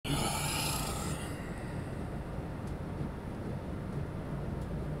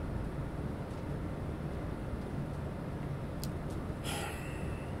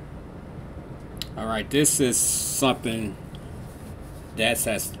All right, this is something that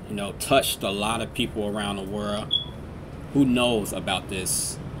has, touched a lot of people around the world. Who knows about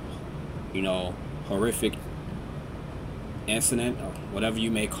this, horrific incident or whatever you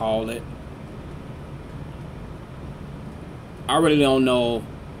may call it. I really don't know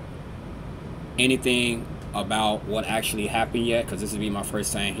anything about what actually happened yet, because this will be my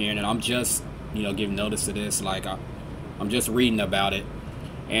first time hearing it. I'm just, giving notice to this. Like, I'm just reading about it.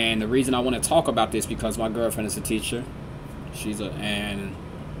 And the reason I want to talk about this because my girlfriend is a teacher. And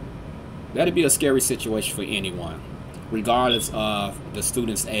that'd be a scary situation for anyone, regardless of the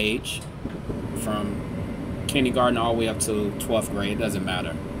student's age, from kindergarten all the way up to 12th grade. It doesn't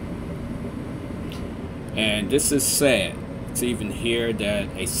matter. And this is sad to even hear that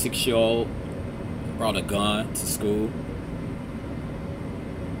a 6-year-old brought a gun to school.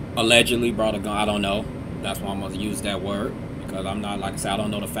 Allegedly brought a gun. I don't know. That's why I'm going to use that word, because I'm not, like I said, I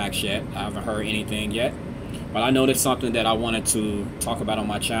don't know the facts yet. I haven't heard anything yet. But I know that's something that I wanted to talk about on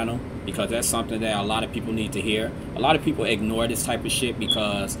my channel, because that's something that a lot of people need to hear. A lot of people ignore this type of shit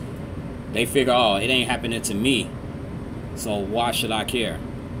because they figure, oh, it ain't happening to me, so why should I care?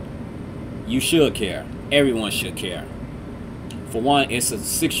 You should care. Everyone should care. For one, it's a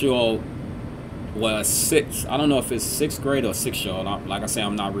 6-year-old. Well, I don't know if it's 6th grade or 6-year-old. Like I say,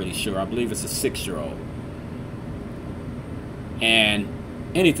 I'm not really sure. I believe it's a 6-year-old. And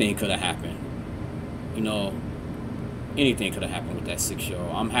anything could have happened. Anything could have happened with that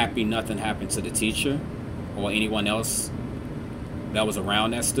 6-year-old. I'm happy nothing happened to the teacher or anyone else that was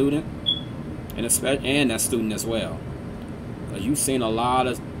around that student, and that student as well. Because you've seen a lot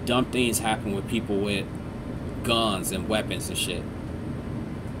of dumb things happen with people with guns and weapons and shit.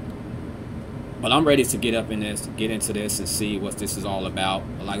 But I'm ready to get into this and see what this is all about.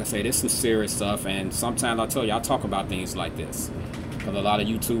 Like I say, this is serious stuff, and sometimes I tell you, I talk about things like this because a lot of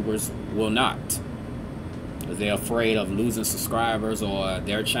YouTubers will not, because they're afraid of losing subscribers or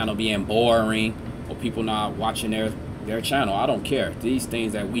their channel being boring or people not watching their channel. I don't care. These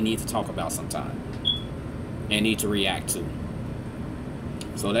things that we need to talk about sometime and need to react to.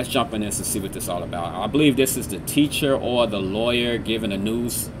 So let's jump in this and see what this is all about. I believe this is the teacher or the lawyer giving the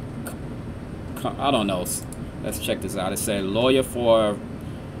news. I don't know. Let's check this out. It said lawyer for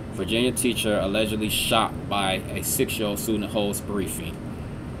Virginia teacher allegedly shot by a 6-year-old student holds briefing.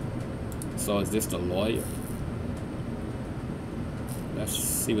 So is this the lawyer? Let's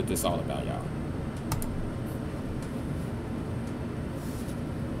see what this is all about, y'all.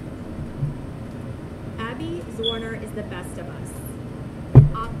 Abby Zorner is the best of us.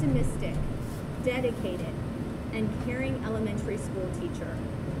 Optimistic, dedicated, and caring elementary school teacher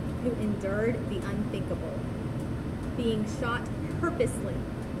who endured the unthinkable, being shot purposely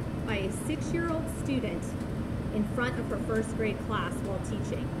by a 6-year-old student in front of her 1st grade class while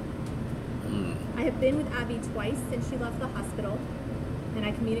teaching. I have been with Abby twice since she left the hospital, and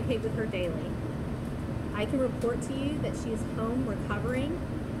I communicate with her daily. I can report to you that she is home recovering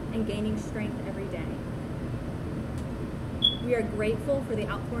and gaining strength every day. We are grateful for the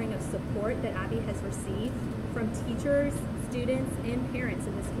outpouring of support that Abby has received from teachers, students, and parents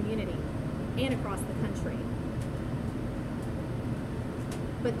in this community and across the country.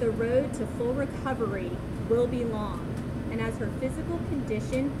 But the road to full recovery will be long, and as her physical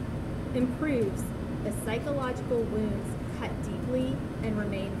condition improves, the psychological wounds cut deeply and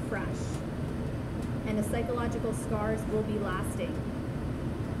remain fresh, and the psychological scars will be lasting.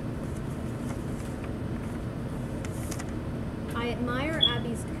 I admire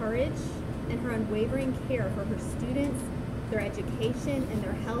Abby's courage and her unwavering care for her students, their education, and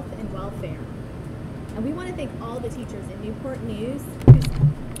their health and welfare. And we want to thank all the teachers in Newport News.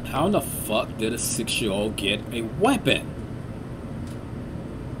 How in the fuck did a 6-year-old get a weapon?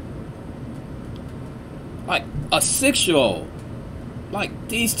 Like, a 6-year-old. Like,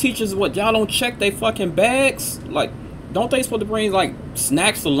 these teachers, what, y'all don't check they fucking bags? Like, don't they supposed to bring, like,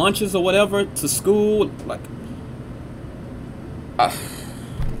 snacks or lunches or whatever to school? Like,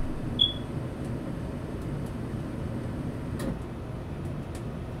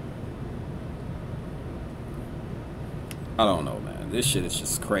 I don't know, man. This shit is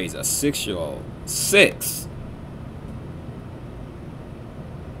just crazy. A 6-year-old. 6.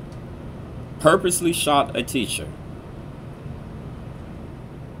 Purposely shot a teacher.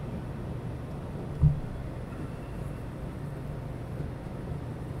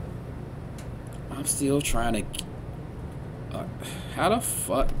 I'm still trying to... how the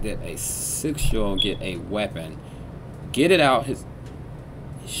fuck did a 6-year-old get a weapon? Get it out his...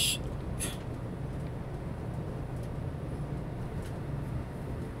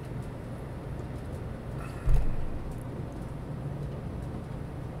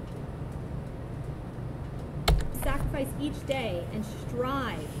 each day and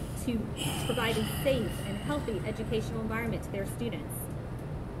strive to provide a safe and healthy educational environment to their students.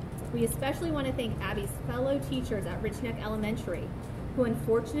 We especially want to thank Abby's fellow teachers at Rich Neck Elementary, who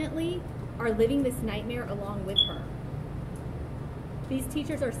unfortunately are living this nightmare along with her. These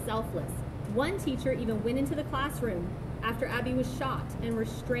teachers are selfless. One teacher even went into the classroom after Abby was shot and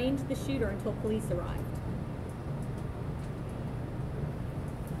restrained the shooter until police arrived.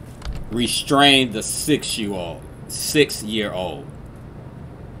 Restrained the 6-year-old.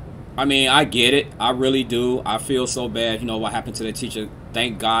 I mean, I get it. I really do. I feel so bad. You know what happened to the teacher.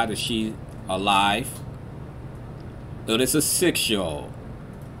 Thank God that she's alive. But it's a 6-year-old.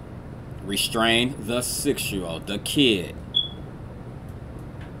 Restrain the 6-year-old, the kid.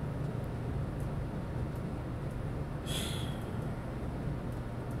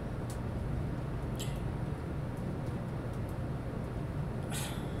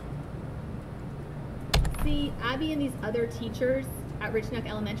 See, Abby and these other teachers at Rich Neck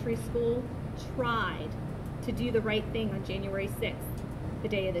Elementary School tried to do the right thing on January 6th, the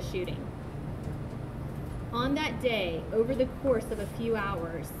day of the shooting. On that day, over the course of a few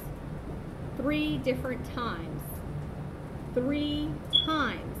hours, 3 different times,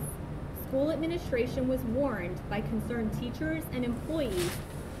 school administration was warned by concerned teachers and employees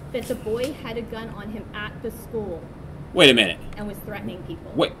that the boy had a gun on him at the school. Wait a minute. And was threatening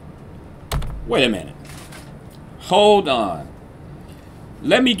people. Wait a minute. Hold on.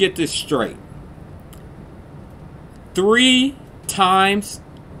 Let me get this straight. 3 times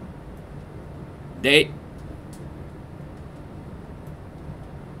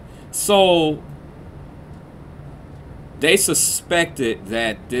So they suspected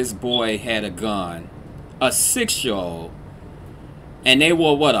that this boy had a gun, a 6-year-old, and they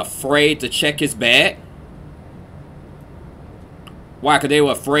were what, afraid to check his bag? Why? Because they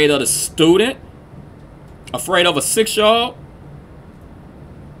were afraid of the student? Afraid of a 6-year-old?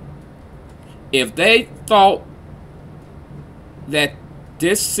 If they thought that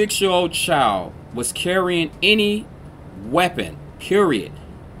this 6-year-old child was carrying any weapon, period,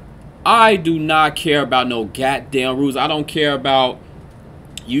 I do not care about no goddamn rules. I don't care about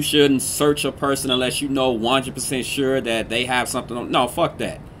you shouldn't search a person unless you know 100% sure that they have something on. No, fuck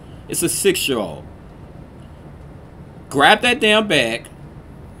that. It's a 6-year-old. Grab that damn bag.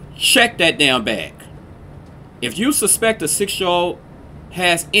 Check that damn bag. If you suspect a 6-year-old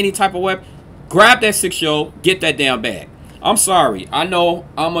has any type of weapon, grab that 6-year-old, get that damn bag. I'm sorry. I know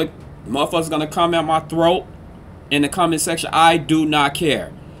motherfuckers gonna come at my throat in the comment section. I do not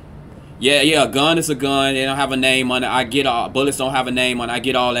care. Yeah, a gun is a gun. They don't have a name on it. I get all bullets don't have a name on it. I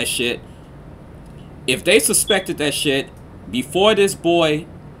get all that shit. If they suspected that shit before this boy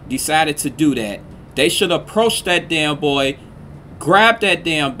decided to do that, they should approach that damn boy, grab that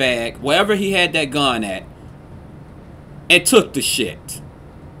damn bag, wherever he had that gun at, and took the shit.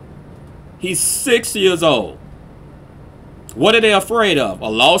 He's 6 years old. What are they afraid of? A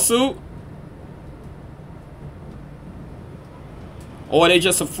lawsuit? Or are they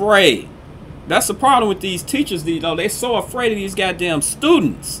just afraid? That's the problem with these teachers, though. They're so afraid of these goddamn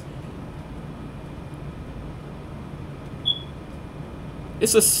students.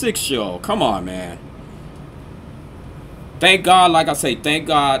 It's a 6-year-old. Come on, man. Thank God, like I say, thank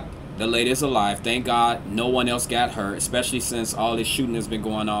God the lady is alive. Thank God no one else got hurt, especially since all this shooting has been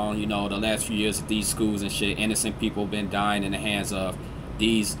going on, you know, the last few years at these schools and shit. Innocent people been dying in the hands of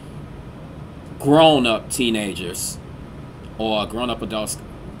these grown-up teenagers or grown-up adults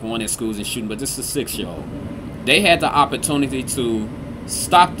going in schools and shooting. But this is a 6-year-old. They had the opportunity to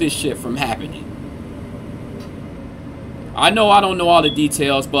stop this shit from happening. I know I don't know all the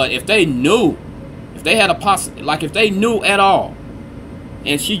details, but if they knew, if they had a like if they knew at all,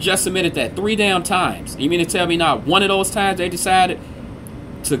 and she just admitted that 3 damn times, you mean to tell me not one of those times they decided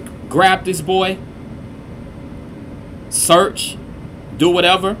to grab this boy, search, do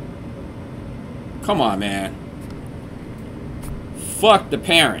whatever? Come on, man. Fuck the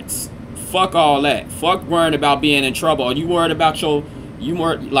parents. Fuck all that. Fuck worrying about being in trouble. Are you worried about you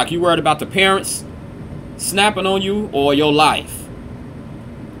worried about the parents snapping on you or your life?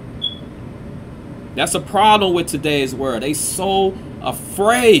 That's a problem with today's world. They so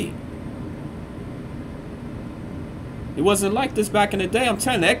afraid. It wasn't like this back in the day. I'm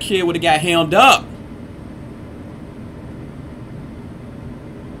telling you, that kid would have got hemmed up.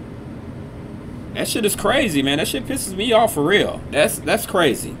 That shit is crazy, man. That shit pisses me off for real. That's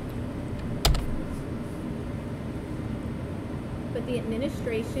crazy. But the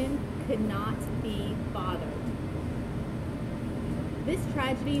administration could not be bothered. This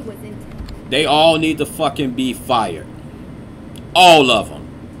tragedy was intense. They all need to fucking be fired. All of them.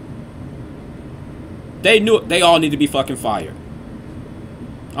 They knew it. They all need to be fucking fired.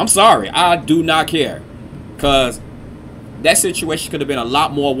 I'm sorry. I do not care. Because that situation could have been a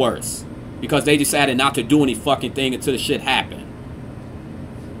lot more worse. Because they decided not to do any fucking thing until the shit happened.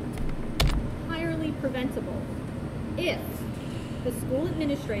 Entirely preventable if the school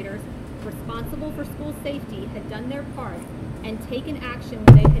administrators responsible for school safety had done their part and taken action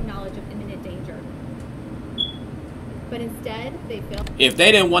when they had knowledge of imminent danger. But instead, they failed. If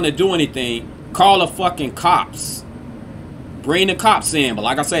they didn't want to do anything, call the fucking cops. Bring the cops in. But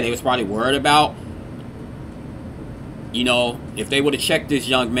like I said, they was probably worried about, you know, if they would have checked this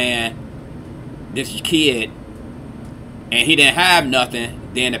young man, this kid, and he didn't have nothing,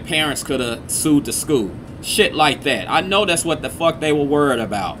 then the parents could have sued the school. Shit like that. I know that's what the fuck they were worried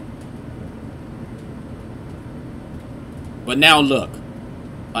about. But now look.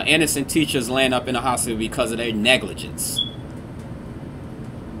 An innocent teacher's laying up in the hospital because of their negligence.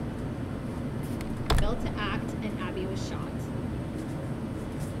 Failed to act, and Abby was shot.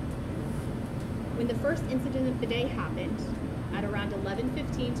 When the first incident of the day happened, at around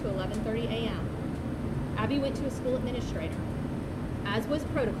 11:15 to 11:30 a.m., Abby went to a school administrator, as was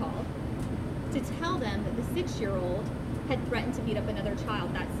protocol, to tell them that the 6-year-old had threatened to beat up another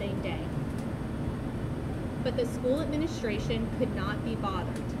child that same day. But the school administration could not be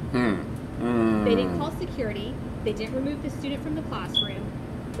bothered. They didn't call security. They didn't remove the student from the classroom.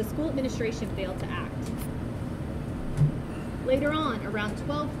 The school administration failed to act. Later on, around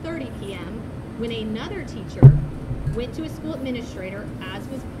 12:30 p.m., when another teacher went to a school administrator, as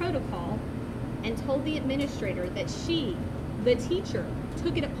was protocol, and told the administrator that she, the teacher,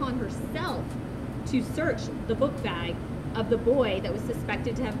 took it upon herself to search the book bag of the boy that was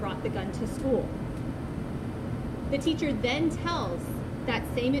suspected to have brought the gun to school. The teacher then tells that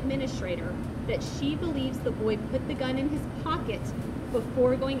same administrator that she believes the boy put the gun in his pocket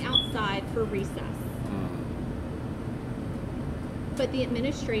before going outside for recess. But the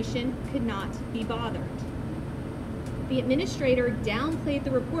administration could not be bothered. The administrator downplayed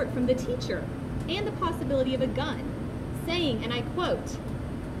the report from the teacher and the possibility of a gun, saying, and I quote,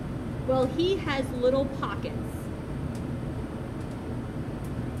 "Well, he has little pockets."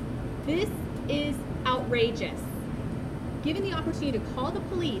 This is outrageous. Given the opportunity to call the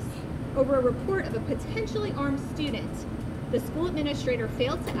police over a report of a potentially armed student, the school administrator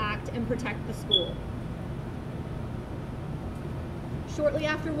failed to act and protect the school. Shortly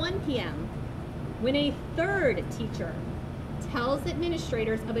after 1 p.m., when a third teacher tells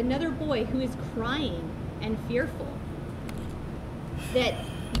administrators of another boy who is crying and fearful that...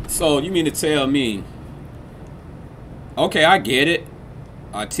 So you mean to tell me, okay, I get it.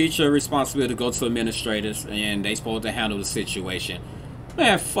 A teacher responsibility to go to administrators and they supposed to handle the situation.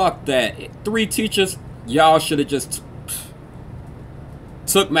 Man, fuck that. 3 teachers, y'all should have just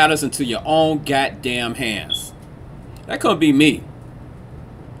took matters into your own goddamn hands. That couldn't be me.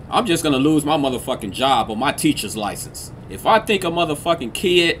 I'm just gonna lose my motherfucking job or my teacher's license. If I think a motherfucking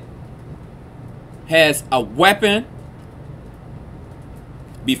kid has a weapon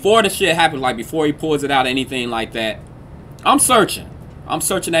before the shit happens, like before he pulls it out or anything like that, I'm searching. I'm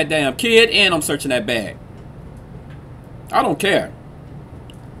searching that damn kid and I'm searching that bag. I don't care.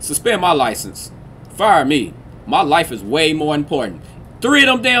 Suspend my license. Fire me. My life is way more important. 3 of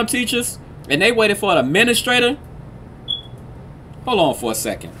them damn teachers and they waited for an administrator. Hold on for a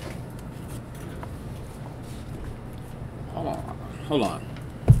second. Hold on. Hold on.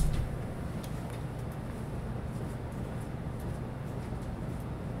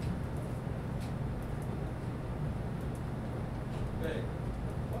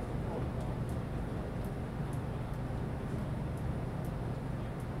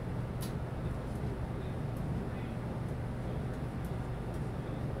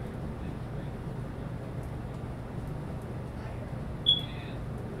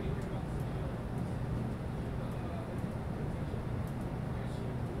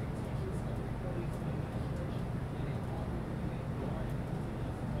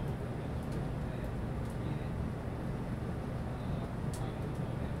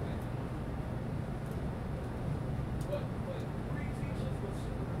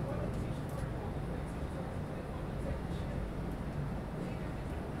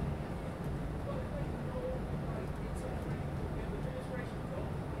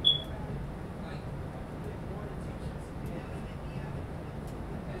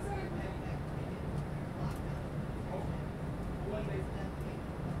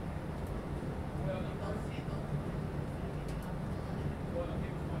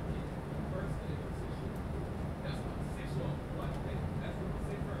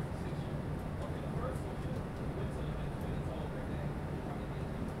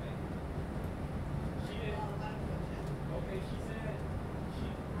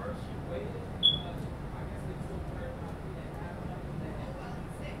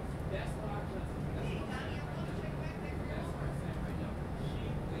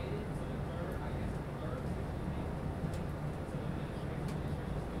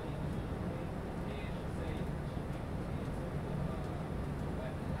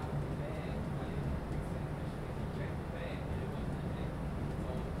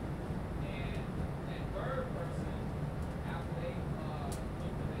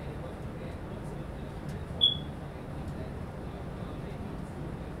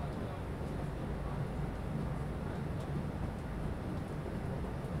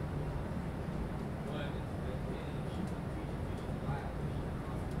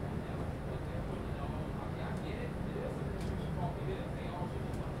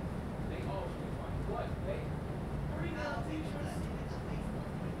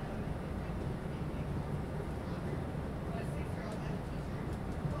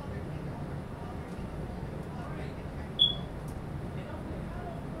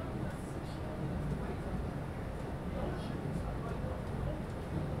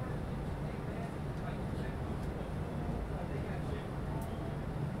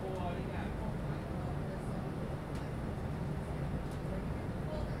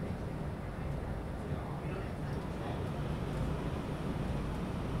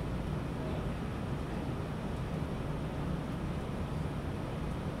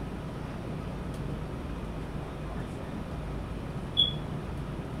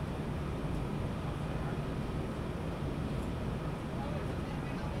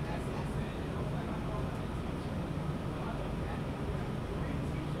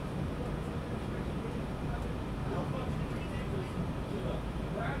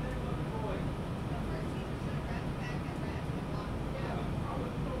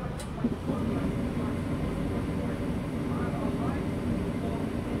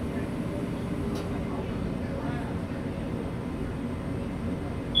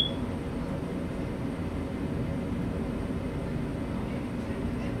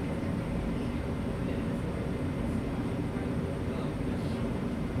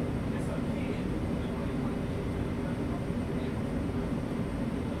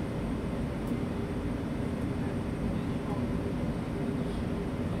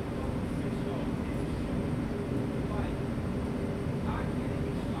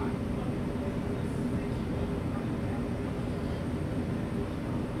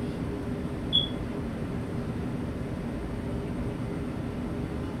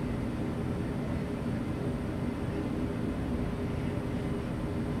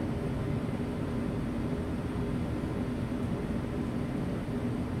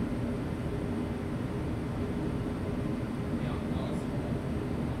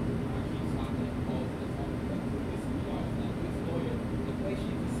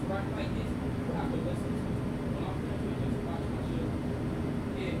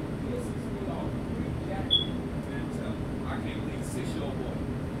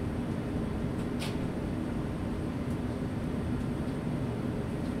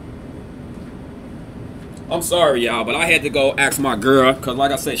 I'm sorry, y'all, but I had to go ask my girl, because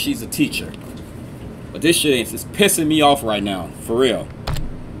like I said, she's a teacher. But this shit is pissing me off right now, for real.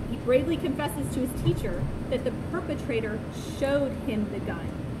 He bravely confesses to his teacher that the perpetrator showed him the gun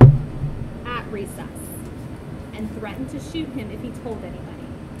at recess and threatened to shoot him if he told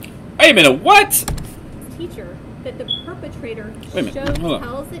anybody. Wait a minute, what? His teacher that the perpetrator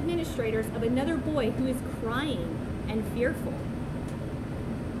tells administrators of another boy who is crying and fearful.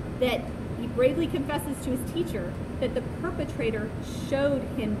 That he bravely confesses to his teacher that the perpetrator showed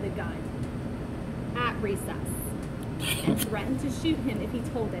him the gun at recess and threatened to shoot him if he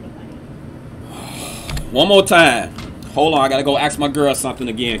told anybody. One more time. Hold on, I gotta go ask my girl something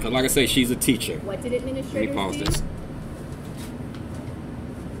again, because like I say, she's a teacher. What did administrators Let me pause do? this.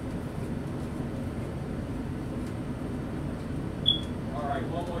 Alright,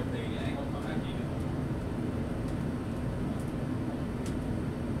 one more thing. I ain't gonna come back in.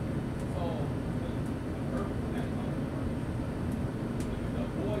 So, the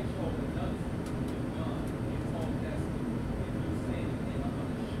boy showed another gun. He told that student, if you say anything, I'm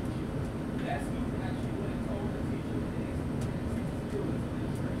gonna shoot you. That student actually went and told the teacher, and the teacher still was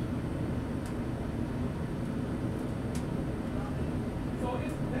administration. So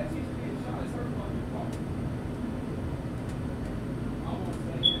that teacher getting shot is her fucking fault. I won't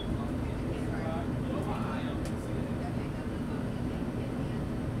say it. You know why I am gonna say it.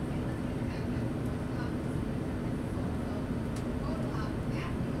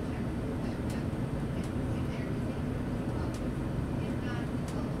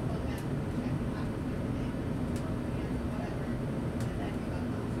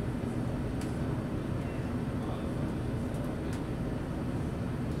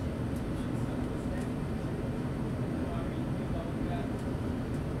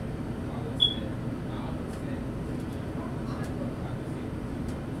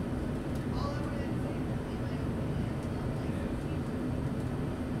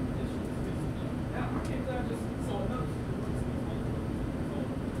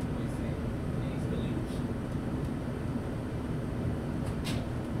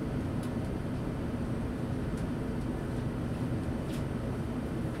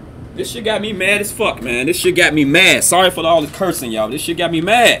 This shit got me mad as fuck, man. This shit got me mad. Sorry for all the cursing, y'all. This shit got me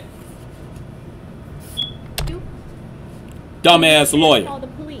mad. Dumbass lawyer. Call the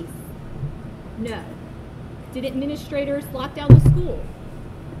police? No. Did administrators lock down the school?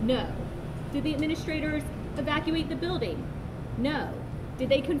 No. Did the administrators evacuate the building? No. Did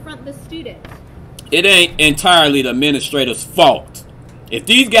they confront the student? It ain't entirely the administrator's fault. If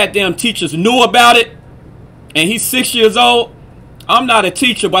these goddamn teachers knew about it, and he's 6 years old, I'm not a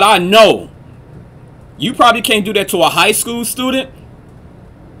teacher, but I know. You probably can't do that to a high school student.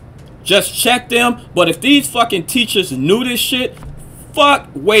 Just check them. But if these fucking teachers knew this shit, fuck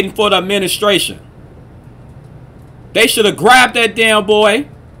waiting for the administration. They should have grabbed that damn boy,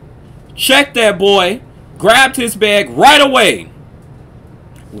 checked that boy, grabbed his bag right away.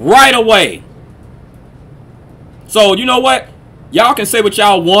 Right away. So, you know what? Y'all can say what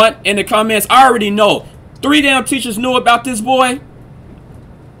y'all want in the comments. I already know. 3 damn teachers knew about this boy.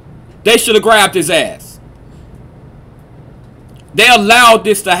 They should have grabbed his ass. They allowed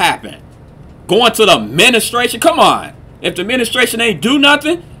this to happen. Going to the administration? Come on. If the administration ain't do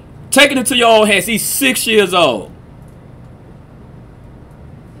nothing, take it into your own hands. He's 6 years old.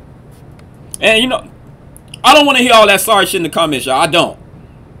 And you know, I don't want to hear all that sorry shit in the comments, y'all. I don't.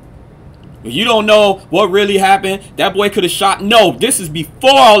 If you don't know what really happened, that boy could have shot. No, this is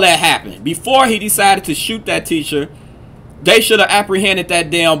before all that happened. Before he decided to shoot that teacher, they should have apprehended that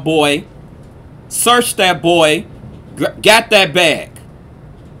damn boy, searched that boy, got that bag.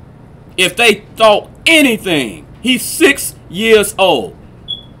 If they thought anything, he's 6 years old.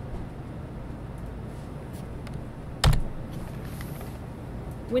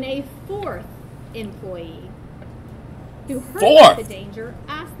 When a 4th employee who heard the danger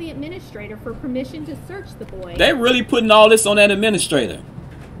asked the administrator for permission to search the boy. They really putting all this on that administrator.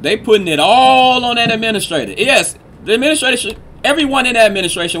 They putting it all on that administrator. Yes, the administrator should, everyone in that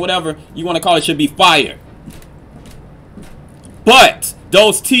administration, whatever you want to call it, should be fired. But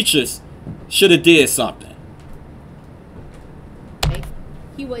those teachers should have did something.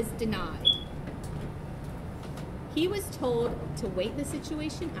 He was denied. He was told to wait the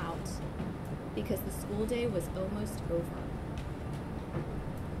situation out because the school day was almost over.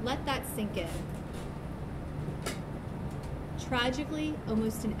 Let that sink in. Tragically,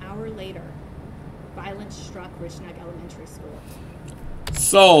 almost an hour later, violence struck Richneck Elementary School.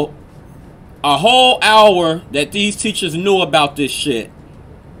 So, a whole hour that these teachers knew about this shit.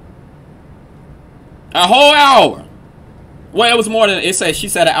 A whole hour. Well, it was more than, she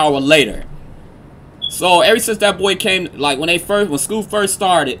said an hour later. So ever since that boy came, like when school first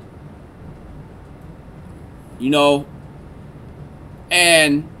started, you know,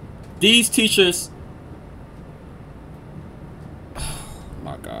 and these teachers, oh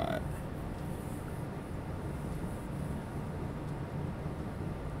my God.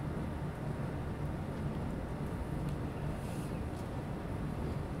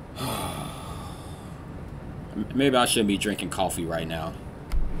 Maybe I shouldn't be drinking coffee right now.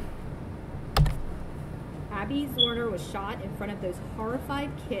 Abby Zorner was shot in front of those horrified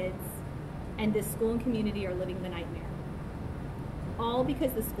kids, and the school and community are living the nightmare. All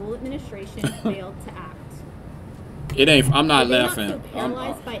because the school administration failed to act. It ain't. I'm not If they're laughing. Not so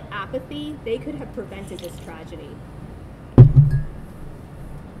paralyzed by apathy, they could have prevented this tragedy.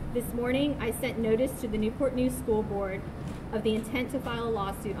 This morning, I sent notice to the Newport News School Board of the intent to file a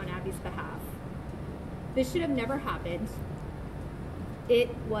lawsuit on Abby's behalf. This should have never happened.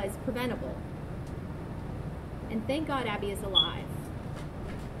 It was preventable. And thank God Abby is alive.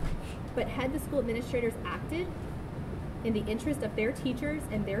 But had the school administrators acted in the interest of their teachers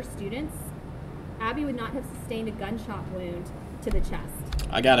and their students, Abby would not have sustained a gunshot wound to the chest.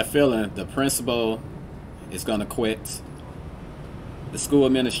 I got a feeling the principal is going to quit. The school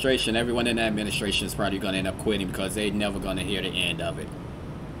administration, everyone in that administration is probably going to end up quitting because they're never going to hear the end of it.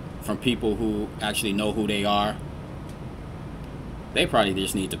 From people who actually know who they are, they probably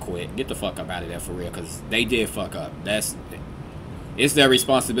just need to quit. Get the fuck up out of there for real, because they did fuck up. It's their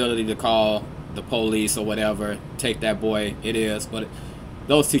responsibility to call the police or whatever, take that boy. It is, but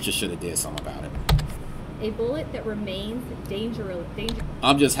those teachers should have did something about it. A bullet that remains dangerous.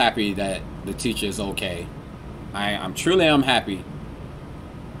 I'm just happy that the teacher is okay. I'm truly happy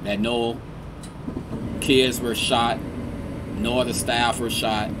that no kids were shot, no other staff were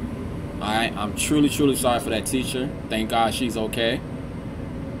shot. I'm truly sorry for that teacher. Thank God she's okay.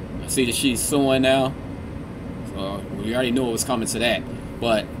 I see that she's suing now. So we already knew it was coming to that.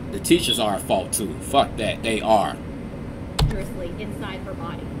 But the teachers are at fault too. Fuck that. They are. Dangerously inside her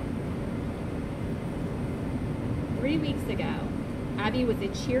body. 3 weeks ago, Abby was a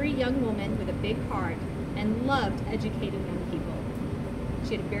cheery young woman with a big heart and loved educating young people.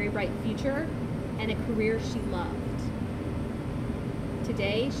 She had a very bright future and a career she loved.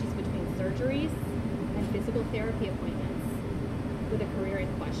 Today, she's between surgeries and physical therapy appointments with a career in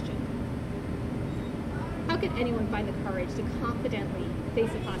question. How can anyone find the courage to confidently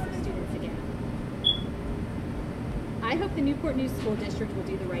face a class of students again? I hope the Newport News School District will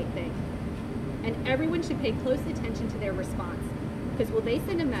do the right thing. And everyone should pay close attention to their response, because will they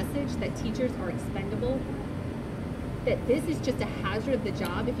send a message that teachers are expendable? That this is just a hazard of the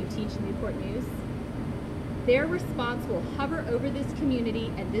job if you teach Newport News? Their response will hover over this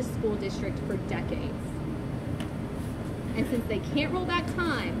community and this school district for decades. And since they can't roll back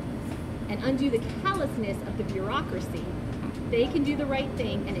time and undo the callousness of the bureaucracy, they can do the right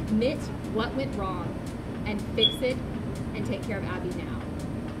thing and admit what went wrong and fix it and take care of Abby now.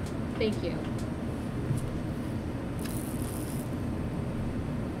 Thank you.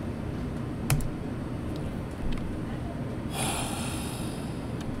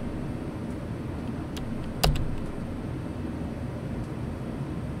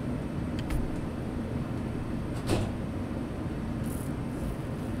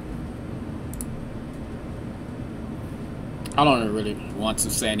 I don't really want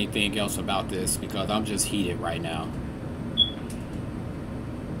to say anything else about this because I'm just heated right now.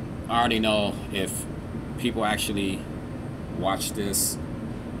 I already know if people actually watch this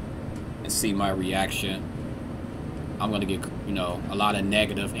and see my reaction, I'm going to get, a lot of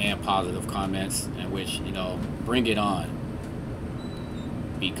negative and positive comments, in which, bring it on.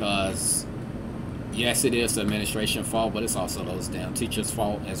 Because, yes, it is the administration's fault, but it's also those damn teachers'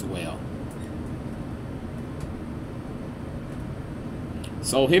 fault as well.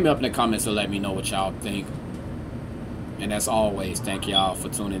 So hit me up in the comments to let me know what y'all think. And as always, thank y'all for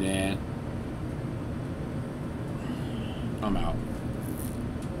tuning in. I'm out.